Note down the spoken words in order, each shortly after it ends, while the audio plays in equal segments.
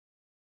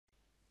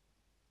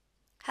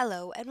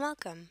Hello and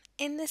welcome.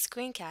 In this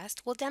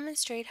screencast, we'll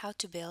demonstrate how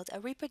to build a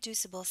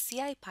reproducible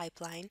CI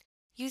pipeline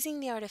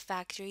using the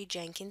Artifactory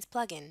Jenkins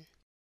plugin.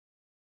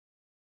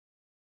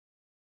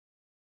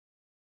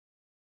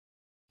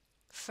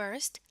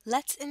 First,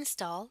 let's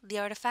install the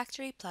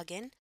Artifactory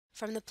plugin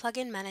from the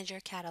Plugin Manager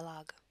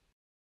catalog.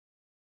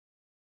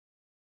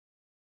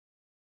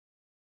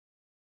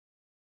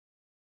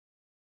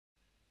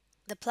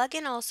 The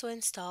plugin also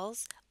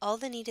installs all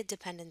the needed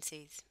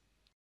dependencies.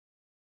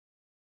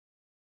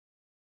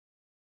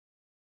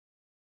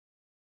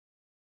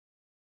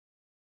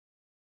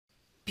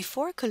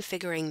 Before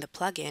configuring the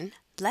plugin,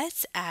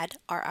 let's add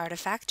our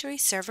Artifactory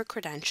server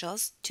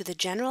credentials to the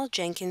general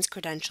Jenkins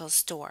credentials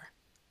store.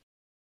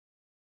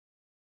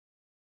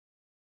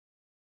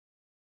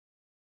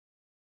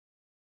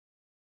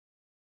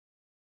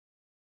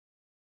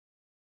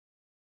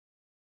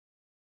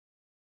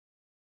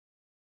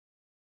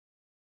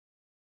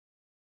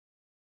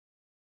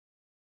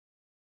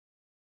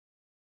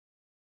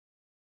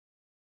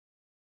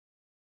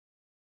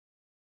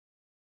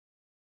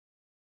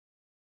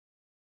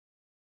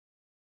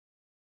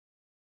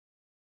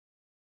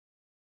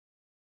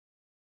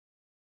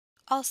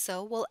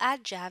 Also, we'll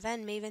add Java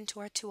and Maven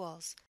to our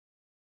tools.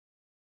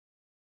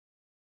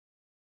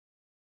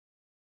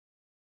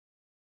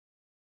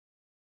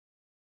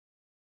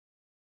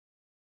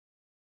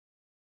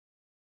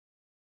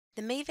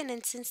 The Maven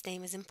instance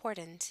name is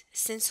important,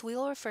 since we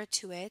will refer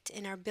to it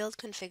in our build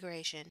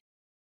configuration.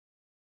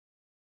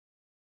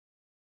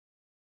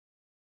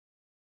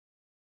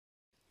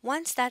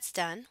 Once that's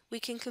done, we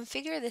can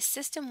configure the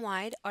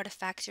system-wide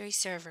Artifactory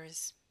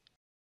servers.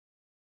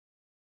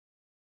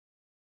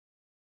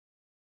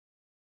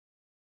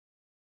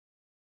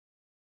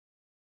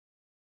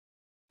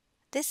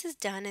 This is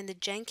done in the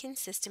Jenkins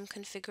system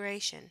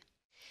configuration.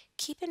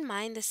 Keep in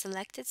mind the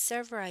selected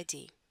server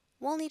ID.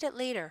 We'll need it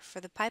later for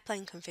the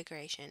pipeline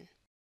configuration.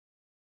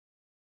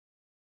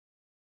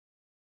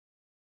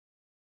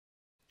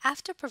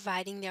 After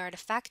providing the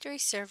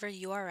Artifactory server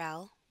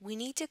URL, we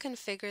need to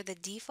configure the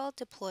default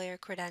deployer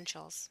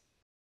credentials.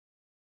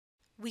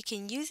 We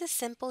can use a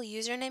simple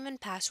username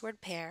and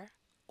password pair,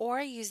 or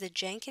use the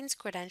Jenkins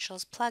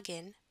Credentials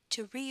plugin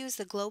to reuse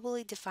the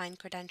globally defined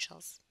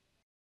credentials.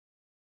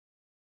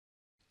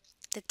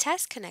 The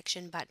Test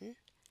Connection button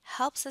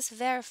helps us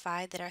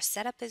verify that our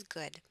setup is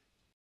good.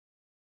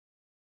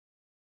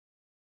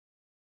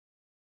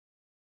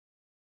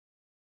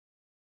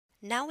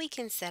 Now we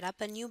can set up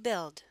a new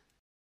build.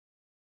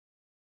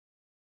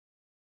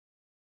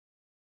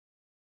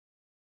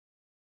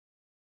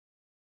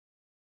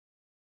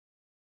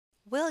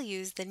 We'll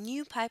use the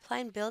new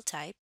pipeline build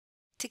type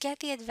to get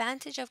the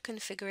advantage of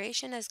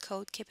configuration as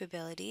code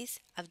capabilities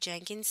of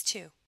Jenkins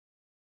 2.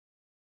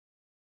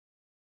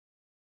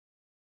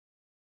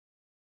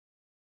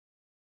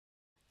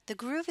 The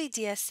Groovy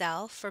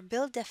DSL for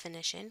build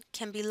definition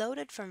can be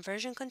loaded from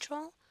version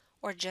control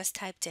or just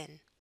typed in.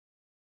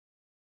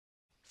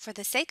 For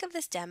the sake of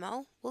this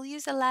demo, we'll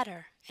use a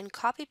ladder and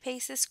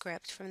copy-paste the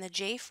script from the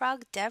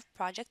JFrog Dev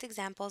Project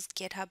Examples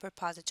GitHub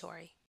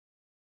repository.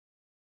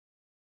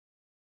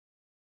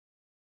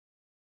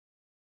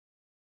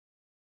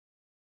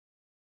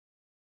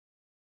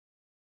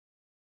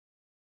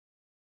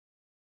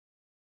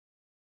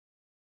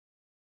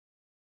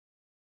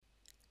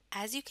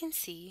 As you can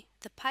see,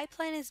 the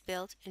pipeline is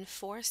built in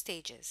 4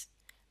 stages: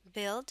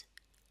 build,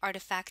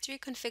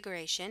 Artifactory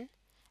configuration,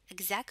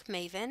 exec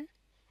maven,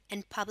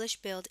 and publish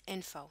build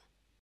info.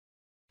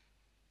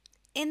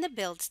 In the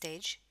build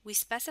stage, we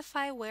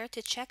specify where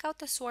to check out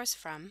the source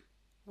from.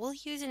 We'll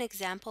use an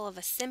example of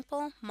a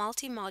simple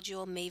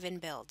multi-module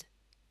Maven build.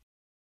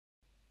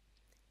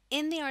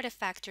 In the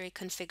Artifactory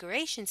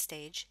configuration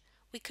stage,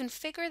 we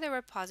configure the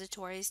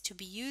repositories to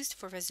be used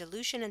for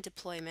resolution and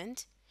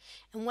deployment,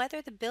 and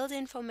whether the build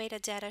info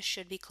metadata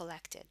should be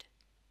collected.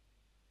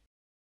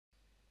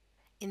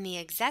 In the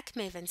exec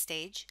maven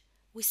stage,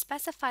 we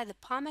specify the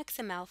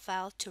POM.xml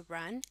file to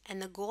run and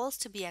the goals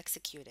to be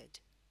executed.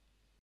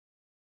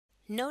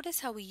 Notice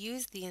how we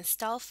use the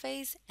install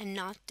phase and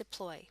not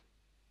deploy.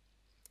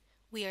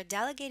 We are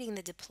delegating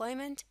the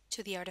deployment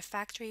to the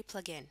Artifactory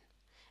plugin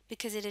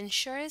because it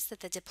ensures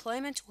that the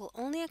deployment will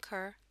only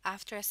occur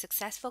after a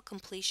successful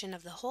completion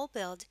of the whole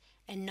build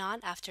and not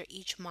after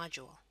each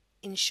module,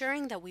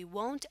 ensuring that we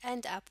won't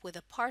end up with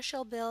a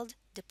partial build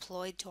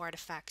deployed to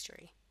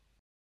Artifactory.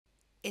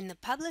 In the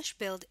Publish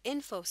Build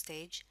Info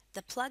stage,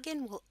 the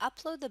plugin will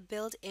upload the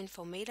build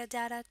info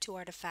metadata to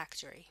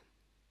Artifactory.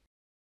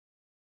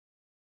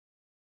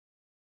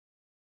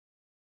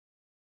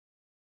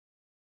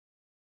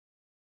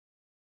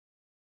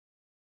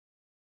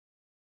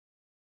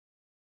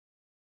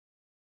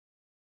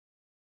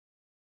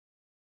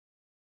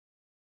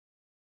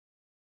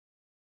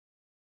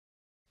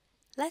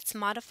 Let's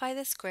modify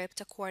the script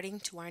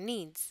according to our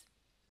needs.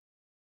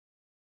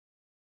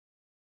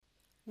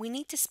 We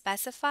need to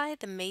specify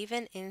the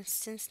Maven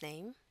instance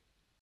name.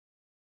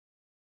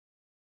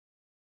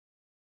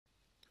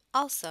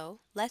 Also,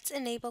 let's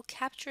enable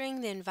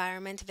capturing the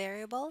environment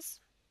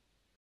variables.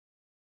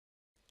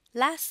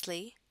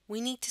 Lastly, we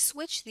need to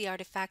switch the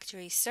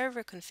Artifactory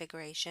server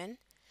configuration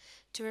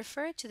to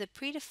refer to the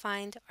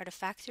predefined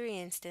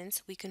Artifactory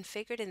instance we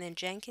configured in the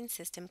Jenkins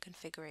system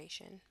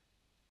configuration.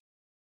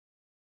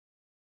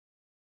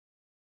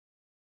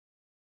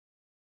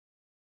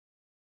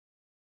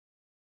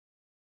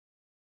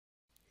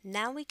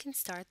 Now we can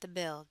start the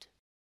build.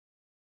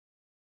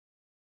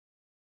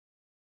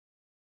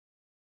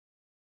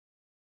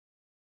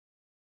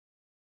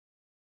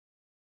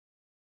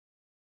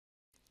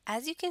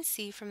 As you can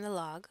see from the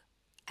log,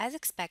 as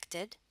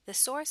expected, the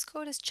source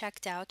code is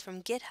checked out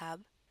from GitHub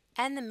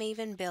and the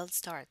Maven build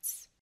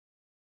starts.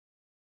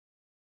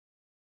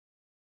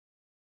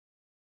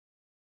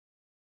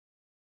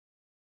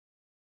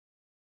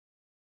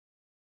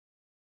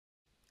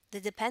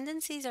 The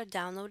dependencies are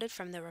downloaded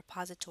from the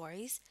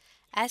repositories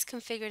as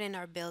configured in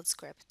our build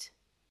script.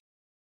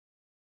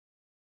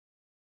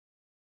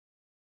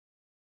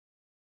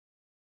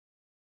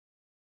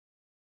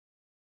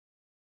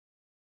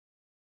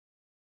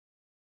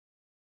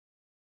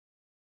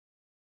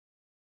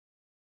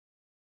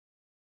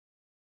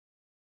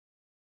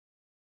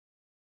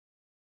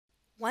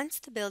 Once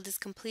the build is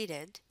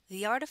completed,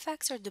 the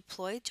artifacts are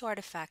deployed to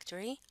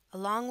Artifactory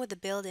along with the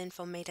build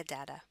info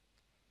metadata.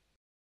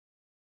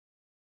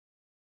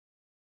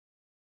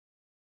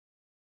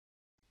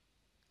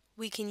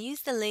 We can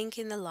use the link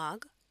in the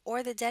log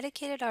or the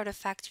dedicated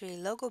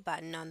Artifactory logo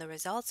button on the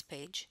results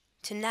page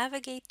to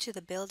navigate to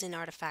the build in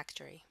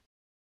Artifactory.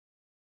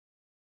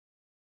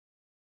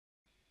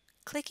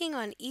 Clicking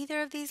on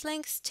either of these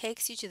links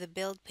takes you to the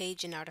build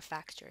page in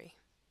Artifactory.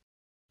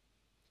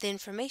 The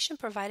information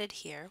provided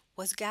here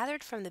was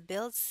gathered from the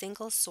build's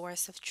single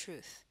source of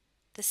truth,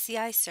 the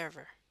CI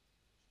server.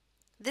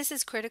 This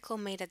is critical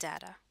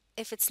metadata.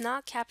 If it's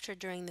not captured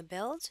during the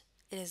build,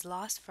 it is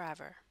lost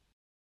forever.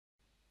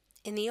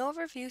 In the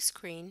overview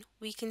screen,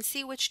 we can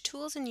see which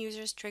tools and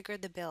users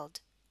triggered the build,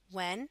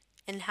 when,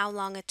 and how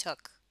long it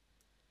took.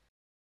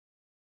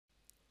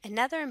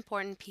 Another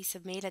important piece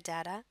of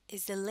metadata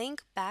is the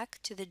link back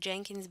to the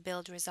Jenkins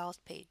build result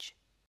page.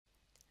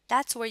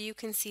 That's where you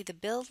can see the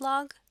build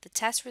log, the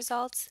test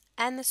results,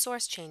 and the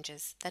source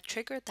changes that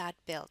triggered that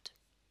build.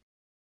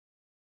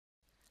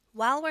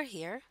 While we're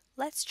here,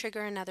 let's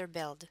trigger another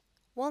build.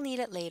 We'll need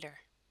it later.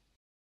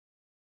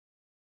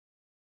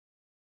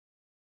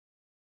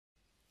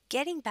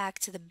 Getting back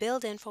to the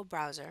Build Info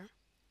browser,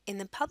 in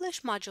the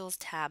Publish Modules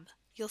tab,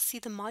 you'll see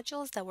the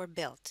modules that were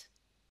built.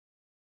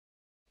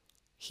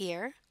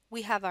 Here,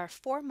 we have our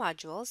 4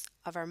 modules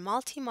of our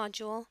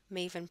multi-module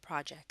Maven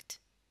project.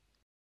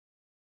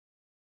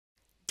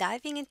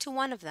 Diving into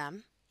one of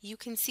them, you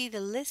can see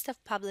the list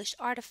of published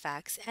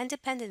artifacts and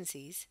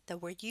dependencies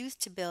that were used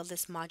to build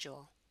this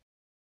module.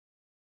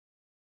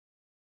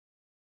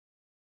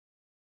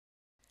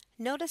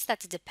 Notice that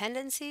the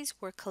dependencies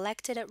were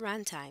collected at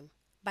runtime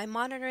by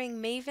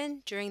monitoring Maven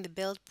during the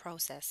build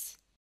process.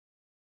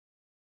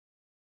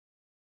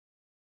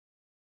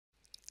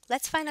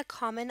 Let's find a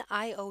common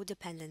I/O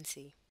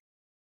dependency.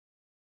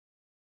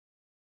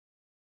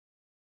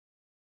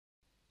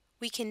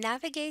 We can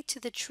navigate to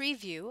the tree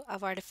view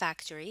of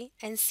Artifactory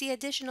and see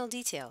additional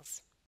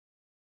details,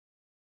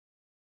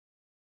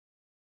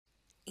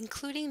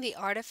 including the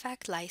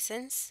artifact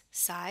license,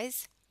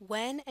 size,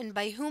 when and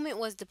by whom it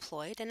was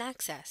deployed and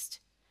accessed,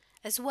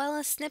 as well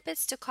as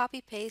snippets to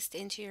copy-paste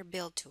into your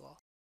build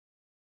tool.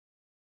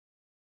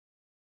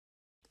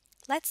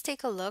 Let's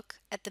take a look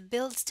at the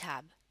Builds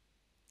tab.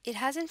 It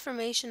has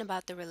information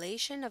about the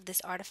relation of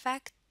this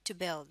artifact to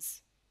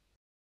builds.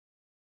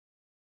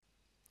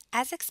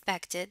 As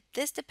expected,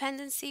 this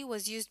dependency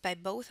was used by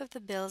both of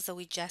the builds that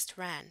we just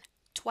ran,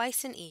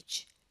 twice in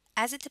each,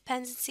 as a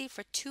dependency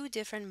for 2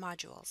 different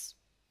modules.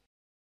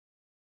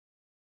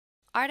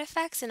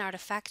 Artifacts in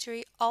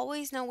Artifactory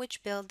always know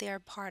which build they are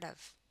part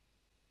of.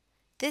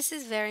 This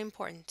is very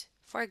important.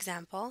 For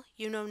example,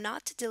 you know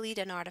not to delete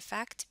an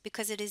artifact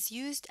because it is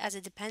used as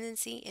a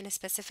dependency in a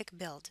specific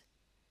build.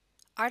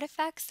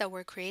 Artifacts that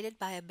were created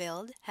by a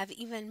build have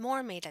even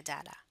more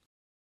metadata.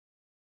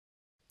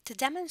 To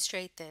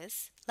demonstrate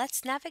this,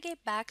 let's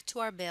navigate back to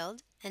our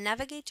build and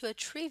navigate to a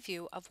tree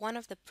view of one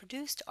of the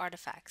produced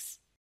artifacts.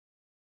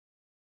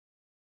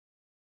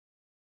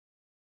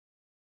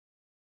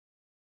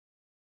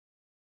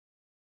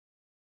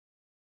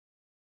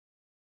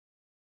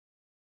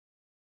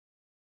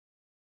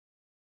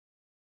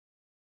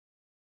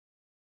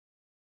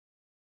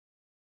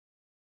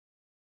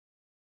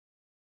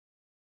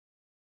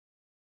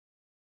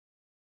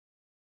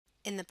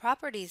 In the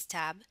Properties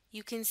tab,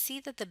 you can see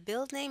that the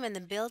build name and the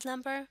build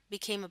number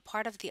became a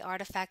part of the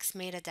artifact's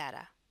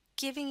metadata,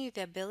 giving you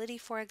the ability,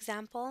 for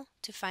example,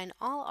 to find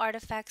all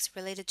artifacts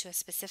related to a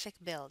specific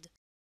build.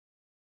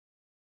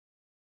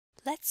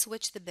 Let's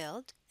switch the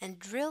build and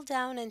drill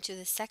down into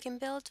the second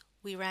build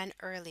we ran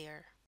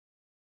earlier.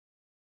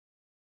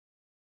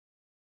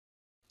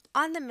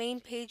 On the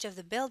main page of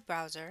the build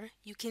browser,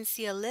 you can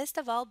see a list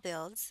of all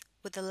builds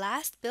with the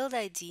last build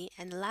ID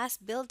and the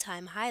last build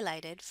time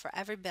highlighted for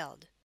every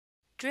build.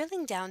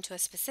 Drilling down to a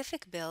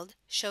specific build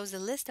shows a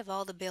list of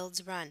all the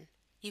builds run,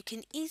 You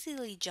can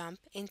easily jump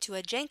into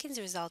a Jenkins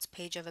results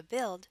page of a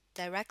build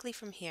directly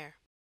from here.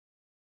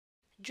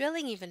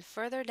 Drilling even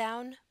further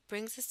down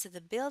brings us to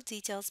the build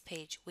details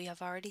page we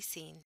have already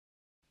seen.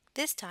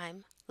 This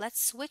time,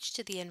 let's switch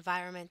to the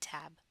Environment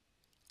tab.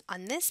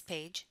 On this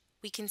page,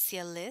 we can see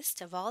a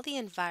list of all the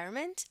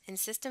environment and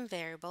system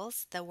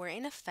variables that were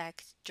in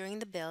effect during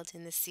the build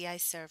in the CI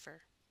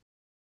server.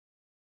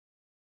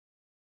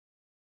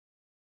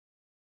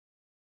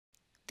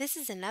 This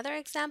is another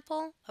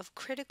example of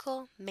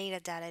critical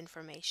metadata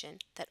information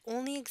that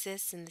only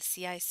exists in the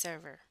CI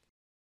server.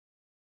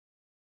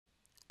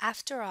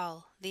 After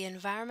all, the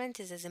environment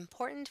is as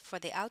important for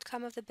the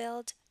outcome of the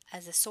build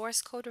as the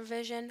source code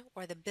revision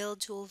or the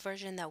build tool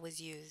version that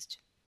was used.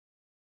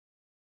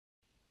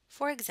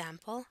 For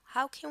example,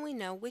 how can we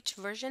know which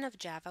version of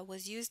Java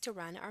was used to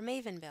run our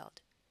Maven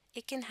build?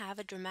 It can have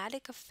a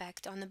dramatic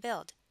effect on the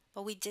build,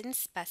 but we didn't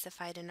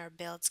specify it in our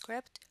build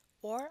script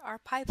or our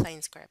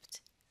pipeline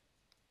script.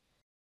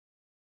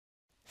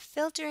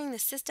 Filtering the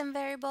system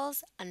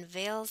variables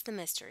unveils the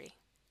mystery.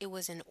 It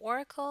was in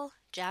Oracle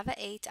Java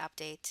 8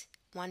 Update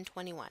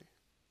 121.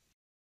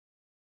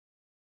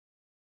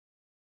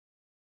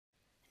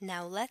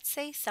 Now let's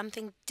say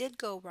something did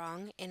go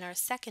wrong in our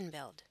second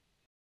build.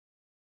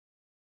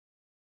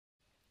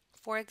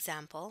 For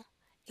example,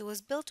 it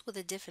was built with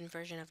a different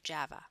version of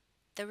Java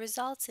that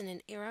results in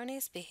an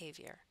erroneous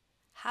behavior.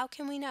 How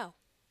can we know?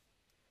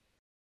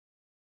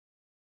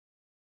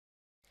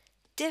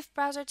 Diff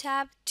Browser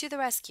tab to the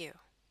rescue.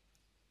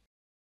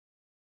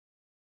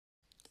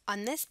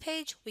 On this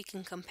page, we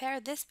can compare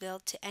this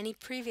build to any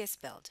previous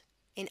build,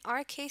 in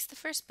our case the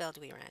first build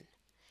we ran,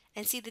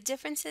 and see the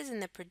differences in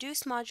the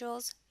produced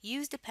modules,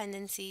 used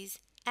dependencies,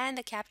 and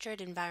the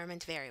captured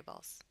environment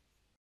variables.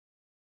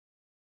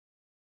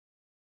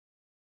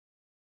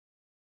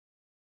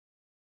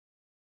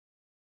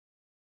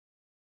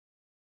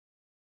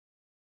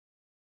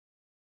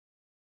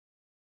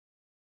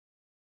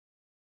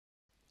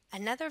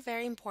 Another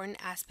very important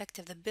aspect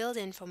of the build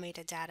info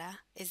metadata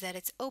is that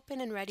it's open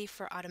and ready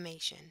for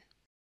automation.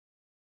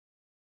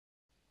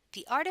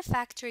 The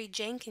Artifactory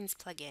Jenkins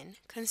plugin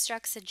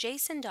constructs a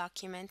JSON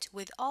document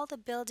with all the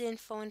build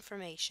info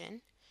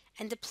information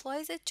and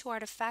deploys it to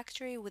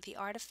Artifactory with the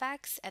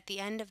artifacts at the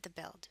end of the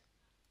build.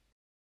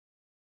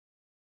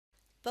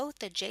 Both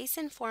the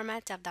JSON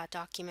format of that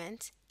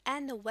document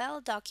and the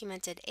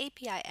well-documented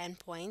API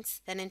endpoints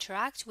that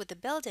interact with the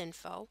build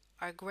info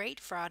are great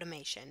for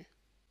automation.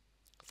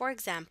 For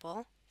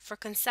example, for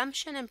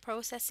consumption and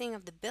processing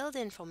of the build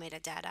info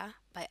metadata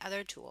by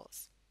other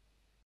tools.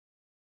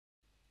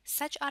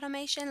 Such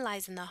automation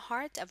lies in the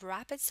heart of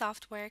rapid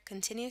software,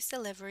 continuous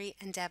delivery,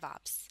 and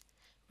DevOps.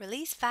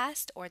 Release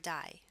fast or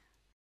die.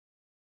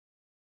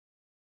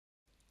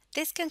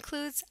 This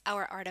concludes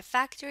our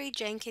Artifactory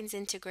Jenkins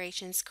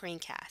integration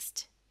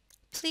screencast.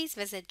 Please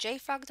visit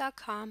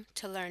jfrog.com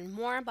to learn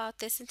more about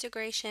this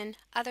integration,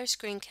 other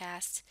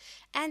screencasts,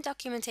 and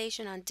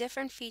documentation on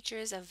different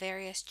features of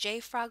various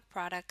JFrog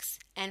products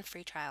and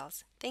free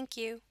trials. Thank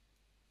you.